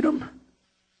rescued him,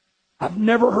 I've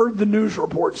never heard the news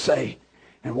report say,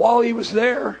 and while he was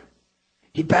there,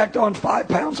 he packed on 5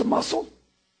 pounds of muscle.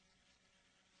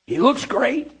 He looks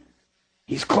great.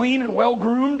 He's clean and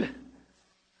well-groomed.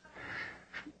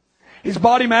 His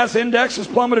body mass index has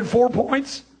plummeted 4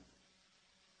 points.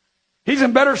 He's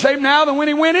in better shape now than when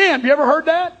he went in. Have you ever heard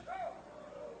that?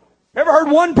 Ever heard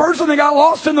one person that got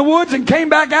lost in the woods and came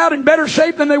back out in better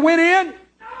shape than they went in?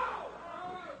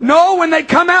 No, when they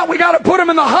come out, we got to put them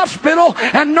in the hospital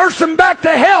and nurse them back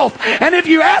to health. And if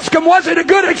you ask them, was it a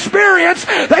good experience?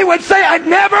 They would say, I'd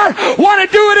never want to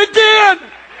do it again.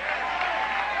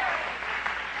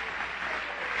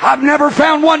 I've never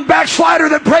found one backslider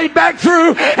that prayed back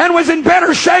through and was in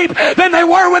better shape than they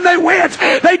were when they went.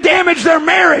 They damaged their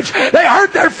marriage. They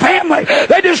hurt their family.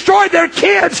 They destroyed their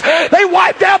kids. They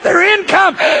wiped out their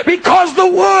income because the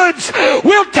woods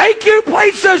will take you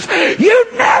places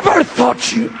you never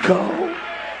thought you'd go.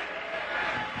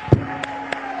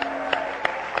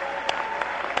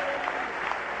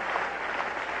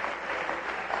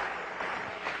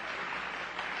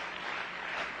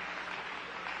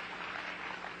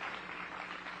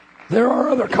 There are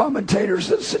other commentators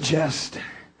that suggest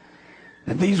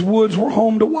that these woods were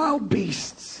home to wild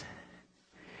beasts.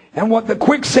 And what the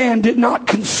quicksand did not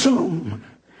consume,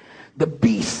 the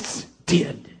beasts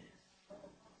did.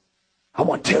 I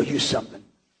want to tell you something.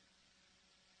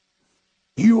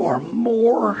 You are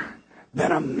more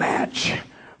than a match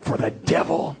for the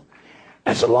devil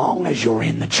as long as you're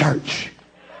in the church.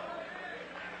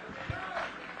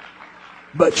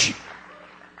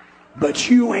 But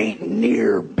you ain't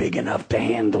near big enough to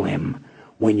handle him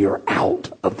when you're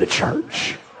out of the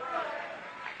church.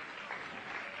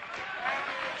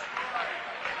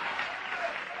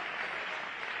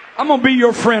 I'm going to be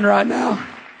your friend right now.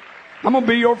 I'm going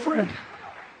to be your friend.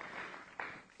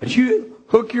 But you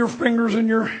hook your fingers in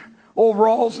your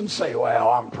overalls and say,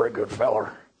 well, I'm a pretty good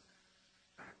feller.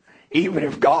 Even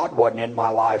if God wasn't in my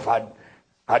life,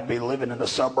 I'd be living in the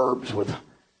suburbs with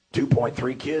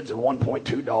 2.3 kids and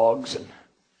 1.2 dogs, and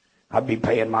I'd be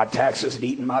paying my taxes and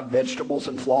eating my vegetables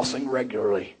and flossing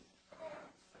regularly.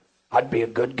 I'd be a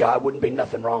good guy. Wouldn't be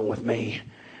nothing wrong with me.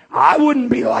 I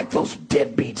wouldn't be like those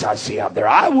deadbeats I see out there.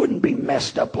 I wouldn't be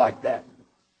messed up like that.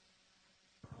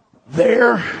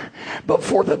 there, but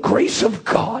for the grace of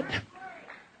God,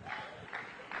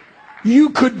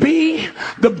 you could be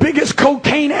the biggest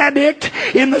cocaine addict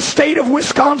in the state of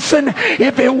Wisconsin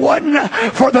if it wasn't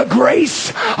for the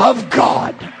grace of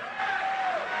God.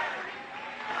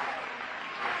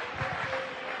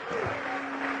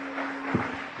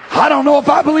 I don't know if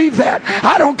I believe that.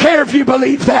 I don't care if you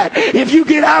believe that. If you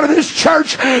get out of this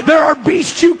church, there are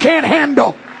beasts you can't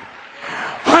handle.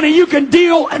 Honey, you can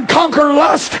deal and conquer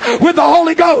lust with the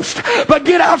Holy Ghost, but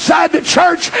get outside the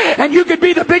church and you could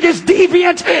be the biggest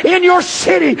deviant in your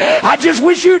city. I just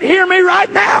wish you'd hear me right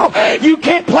now. You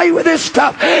can't play with this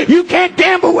stuff. You can't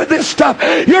gamble with this stuff.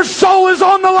 Your soul is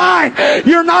on the line.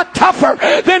 You're not tougher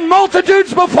than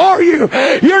multitudes before you.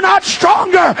 You're not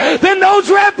stronger than those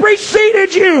who have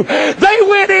preceded you. They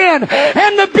went in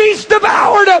and the beast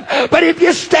devoured them. But if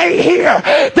you stay here,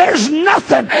 there's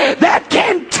nothing that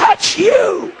can touch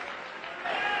you.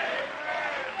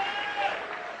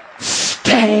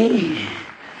 Stay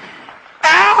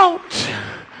out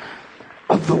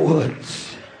of the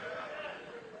woods.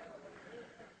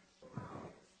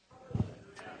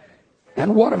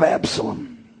 And what of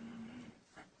Absalom?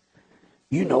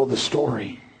 You know the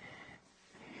story.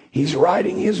 He's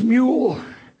riding his mule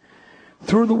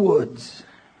through the woods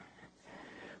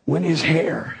when his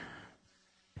hair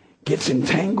gets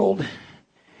entangled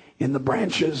in the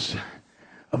branches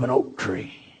of an oak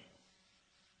tree.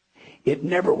 It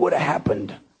never would have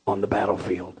happened on the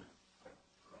battlefield,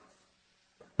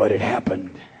 but it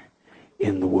happened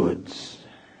in the woods.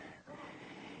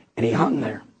 And he hung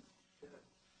there.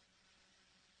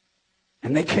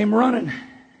 And they came running.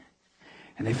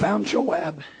 And they found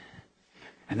Joab.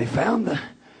 And they found the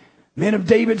men of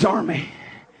David's army.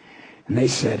 And they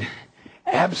said,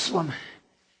 Absalom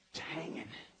is hanging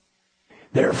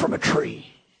there from a tree.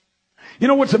 You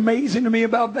know what's amazing to me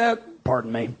about that?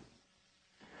 Pardon me.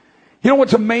 You know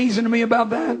what's amazing to me about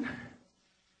that?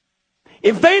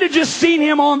 If they'd have just seen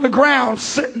him on the ground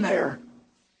sitting there,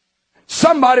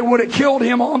 somebody would have killed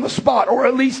him on the spot or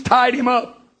at least tied him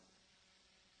up.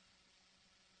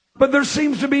 But there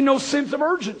seems to be no sense of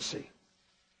urgency.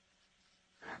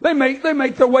 They make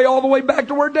their way all the way back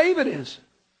to where David is.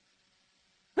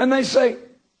 And they say,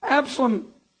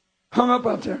 Absalom hung up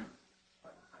out there.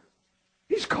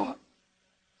 He's caught.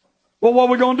 Well, what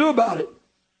are we going to do about it?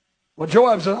 Well,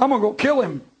 Joab says, I'm going to go kill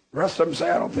him. The rest of them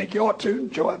say, I don't think you ought to.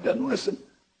 Joab doesn't listen.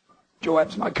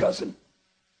 Joab's my cousin.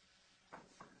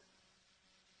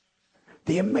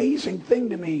 The amazing thing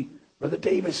to me, Brother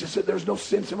Davis, is that there's no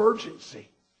sense of urgency.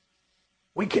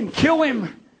 We can kill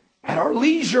him at our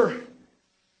leisure.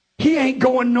 He ain't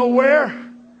going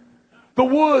nowhere. The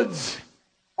woods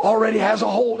already has a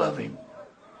hold of him.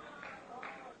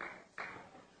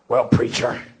 Well,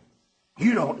 preacher,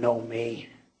 you don't know me.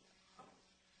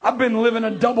 I've been living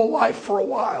a double life for a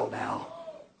while now.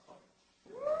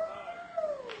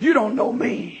 You don't know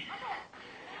me.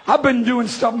 I've been doing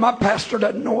stuff my pastor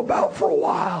doesn't know about for a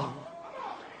while.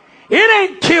 It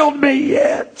ain't killed me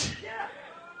yet.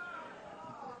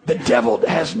 The devil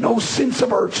has no sense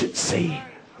of urgency.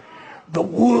 The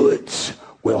woods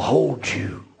will hold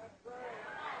you.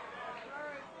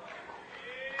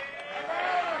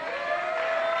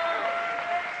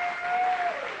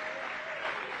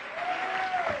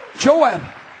 Joab,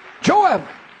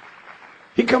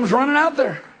 he comes running out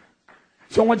there.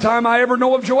 It's the only time I ever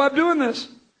know of Joab doing this.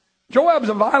 Joab's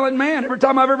a violent man. Every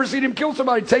time I've ever seen him kill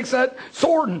somebody, he takes that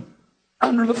sword and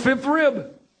under the fifth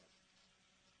rib.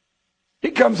 He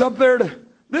comes up there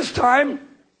this time,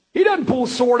 he doesn't pull a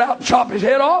sword out and chop his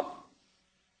head off.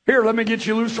 Here, let me get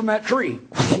you loose from that tree.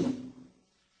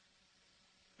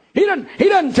 He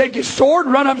doesn't take his sword,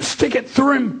 run up and stick it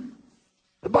through him.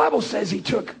 The Bible says he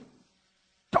took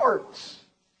darts.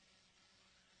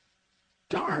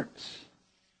 Darts.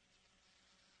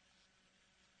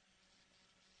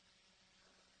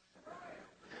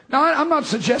 Now, I'm not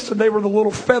suggesting they were the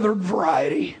little feathered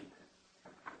variety.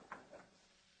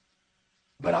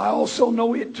 But I also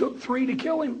know it took 3 to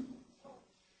kill him.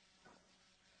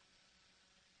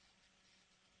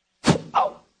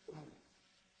 Oh.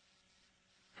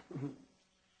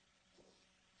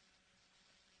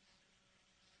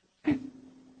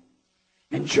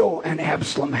 And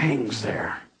Absalom hangs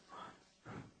there.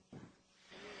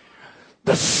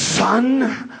 The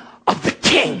son of the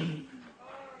king,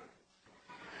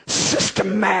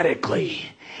 systematically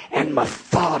and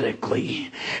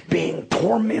methodically being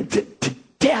tormented to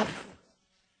death.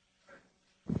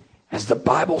 As the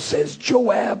Bible says,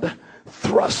 Joab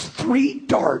thrust 3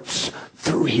 darts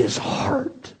through his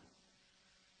heart.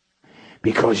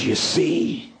 Because you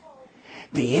see,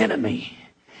 the enemy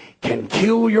can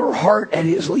kill your heart at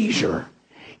his leisure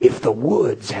if the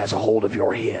woods has a hold of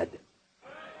your head.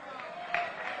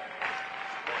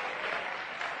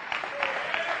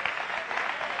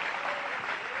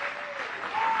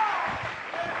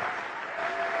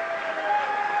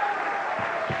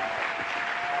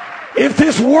 If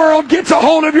this world gets a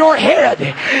hold of your head,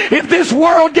 if this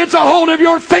world gets a hold of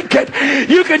your thinking,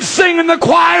 you can sing in the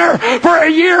choir for a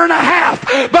year and a half,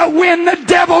 but when the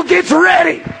devil gets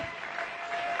ready,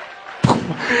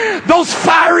 those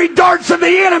fiery darts of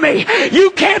the enemy, you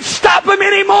can't stop him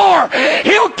anymore.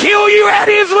 He'll kill you at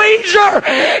his leisure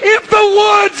if the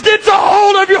woods gets a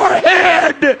hold of your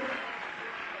head.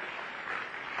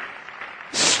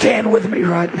 Stand with me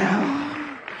right now.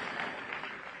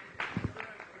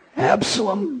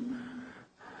 Absalom,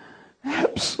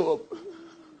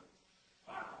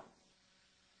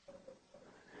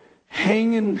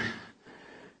 hanging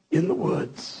in the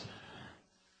woods,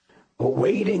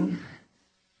 awaiting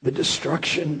the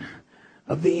destruction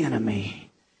of the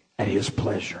enemy at his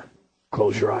pleasure.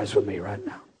 Close your eyes with me right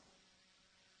now.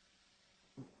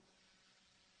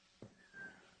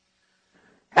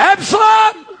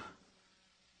 Absalom!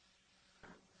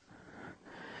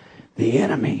 The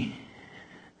enemy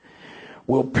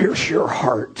will pierce your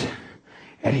heart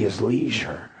at his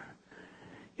leisure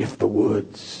if the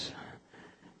woods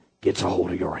gets a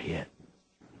hold of your head.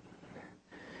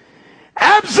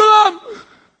 Absalom!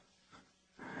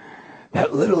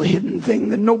 That little hidden thing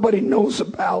that nobody knows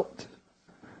about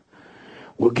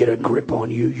will get a grip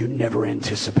on you you never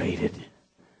anticipated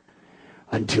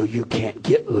until you can't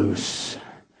get loose,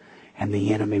 and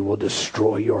the enemy will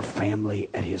destroy your family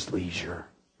at his leisure.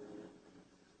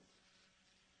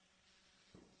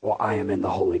 Well, I am in the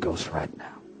Holy Ghost right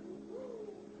now.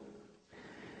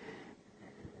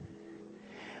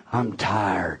 I'm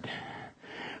tired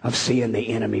of seeing the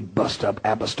enemy bust up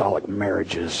apostolic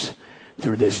marriages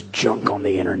through this junk on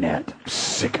the internet. I'm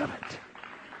sick of it.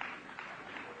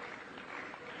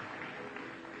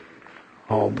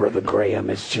 Oh, Brother Graham,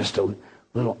 it's just a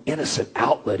little innocent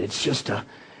outlet. It's just a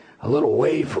little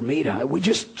way for me to... We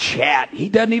just chat. He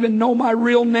doesn't even know my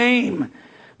real name.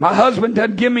 My husband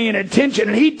doesn't give me any attention,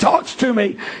 and he talks to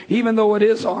me, even though it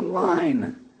is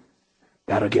online.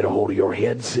 That'll get a hold of your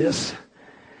head, sis,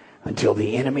 until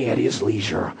the enemy at his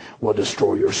leisure will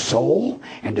destroy your soul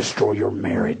and destroy your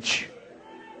marriage.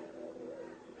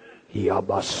 Young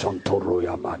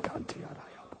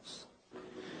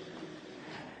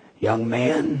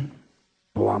man,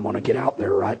 boy, I'm going to get out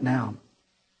there right now.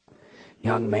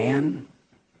 Young man,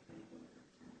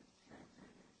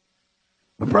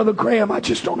 but Brother Graham, I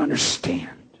just don't understand.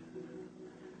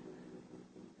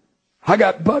 I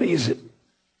got buddies at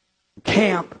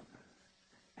camp,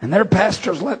 and their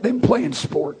pastors let them play in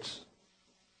sports.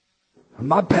 And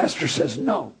my pastor says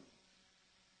no.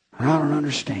 And I don't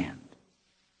understand.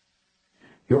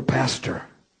 Your pastor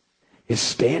is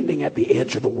standing at the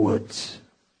edge of the woods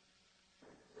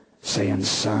saying,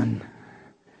 son,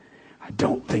 I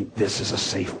don't think this is a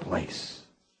safe place.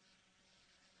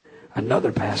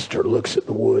 Another pastor looks at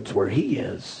the woods where he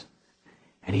is,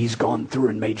 and he's gone through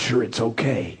and made sure it's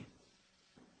okay.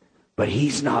 But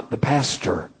he's not the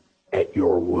pastor at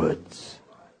your woods.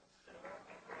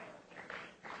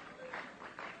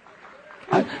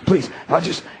 I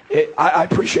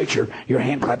appreciate your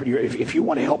hand clapping. If you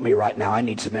want to help me right now, I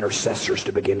need some intercessors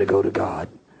to begin to go to God.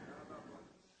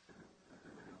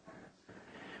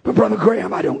 But Brother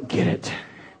Graham, I don't get it.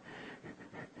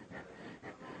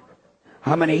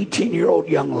 I'm an 18-year-old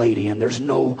young lady, and there's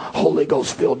no Holy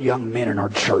Ghost-filled young men in our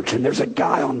church. And there's a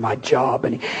guy on my job,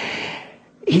 and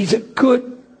he's a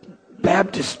good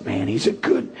Baptist man. He's a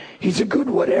good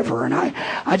whatever. And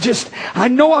I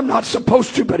know I'm not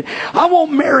supposed to, but I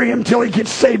won't marry him till he gets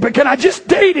saved. But can I just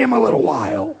date him a little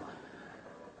while?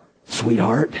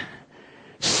 Sweetheart,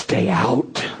 stay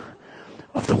out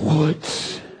of the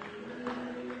woods.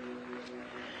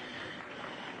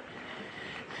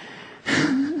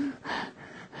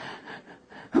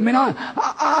 I mean,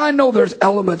 I know there's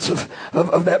elements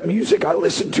of that music I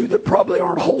listen to that probably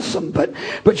aren't wholesome, but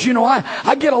you know,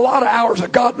 I get a lot of hours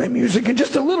of godly music and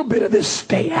just a little bit of this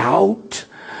stay out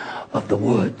of the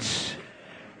woods.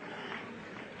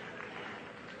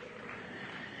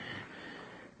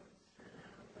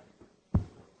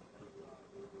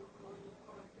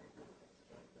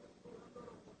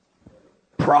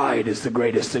 Pride is the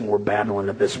greatest thing we're battling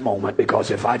at this moment, because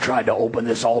if I tried to open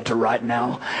this altar right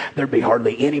now, there'd be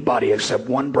hardly anybody except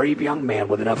one brave young man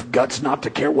with enough guts not to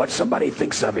care what somebody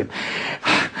thinks of him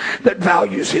that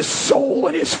values his soul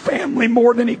and his family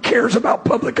more than he cares about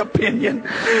public opinion,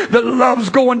 that loves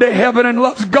going to heaven and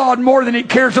loves God more than he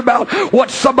cares about what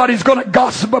somebody's going to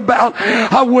gossip about.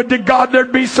 I would to God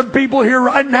there'd be some people here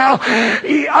right now.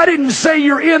 I didn't say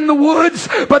you're in the woods,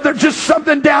 but there's just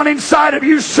something down inside of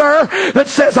you, sir, that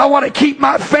says, I want to keep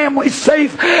my family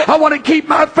safe. I want to keep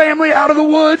my family out of the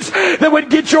woods. That would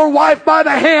get your wife by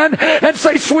the hand and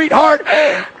say, sweetheart,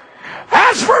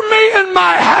 as for me and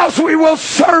my house, we will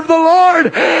serve the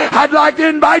Lord. I'd like to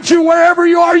invite you wherever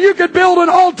you are. You could build an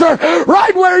altar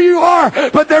right where you are.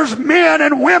 But there's men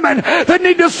and women that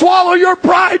need to swallow your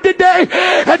pride today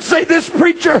and say, this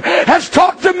preacher has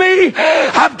talked to me.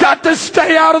 I've got to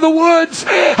stay out of the woods.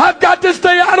 I've got to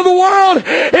stay out of the world.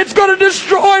 It's going to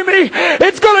destroy me.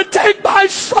 It's going to take my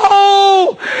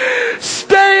soul.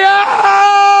 Stay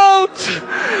out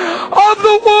of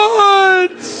the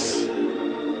woods.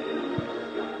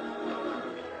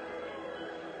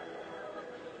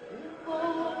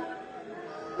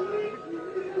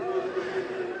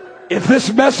 If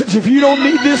this message, if you don't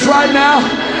need this right now,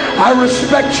 I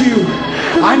respect you.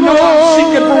 I know I'm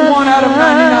seeking for 1 out of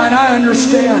 99. I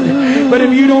understand. But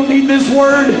if you don't need this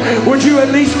word, would you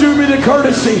at least do me the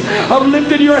courtesy of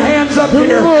lifting your hands up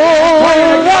here,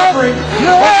 praying and covering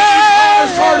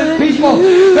honest-hearted people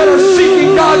that are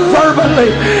seeking God fervently?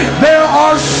 There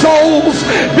are souls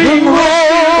being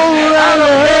rescued out of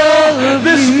hell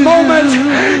this moment.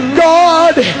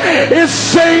 God is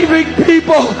saving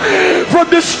people from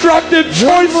destructive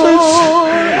choices.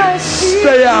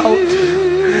 Stay out.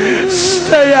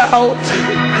 Stay out.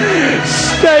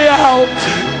 Stay out.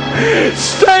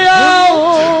 Stay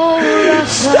out.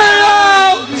 Stay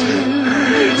out.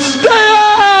 Stay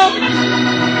out.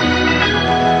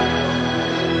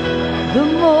 The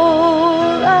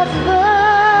more I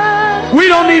find. We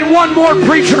don't need one more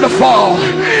preacher to fall.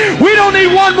 We don't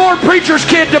need one more preacher's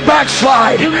kid to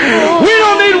backslide. We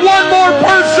don't need one more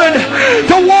person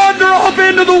to wander off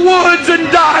into the woods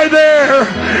and die there.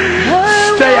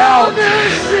 Stay out.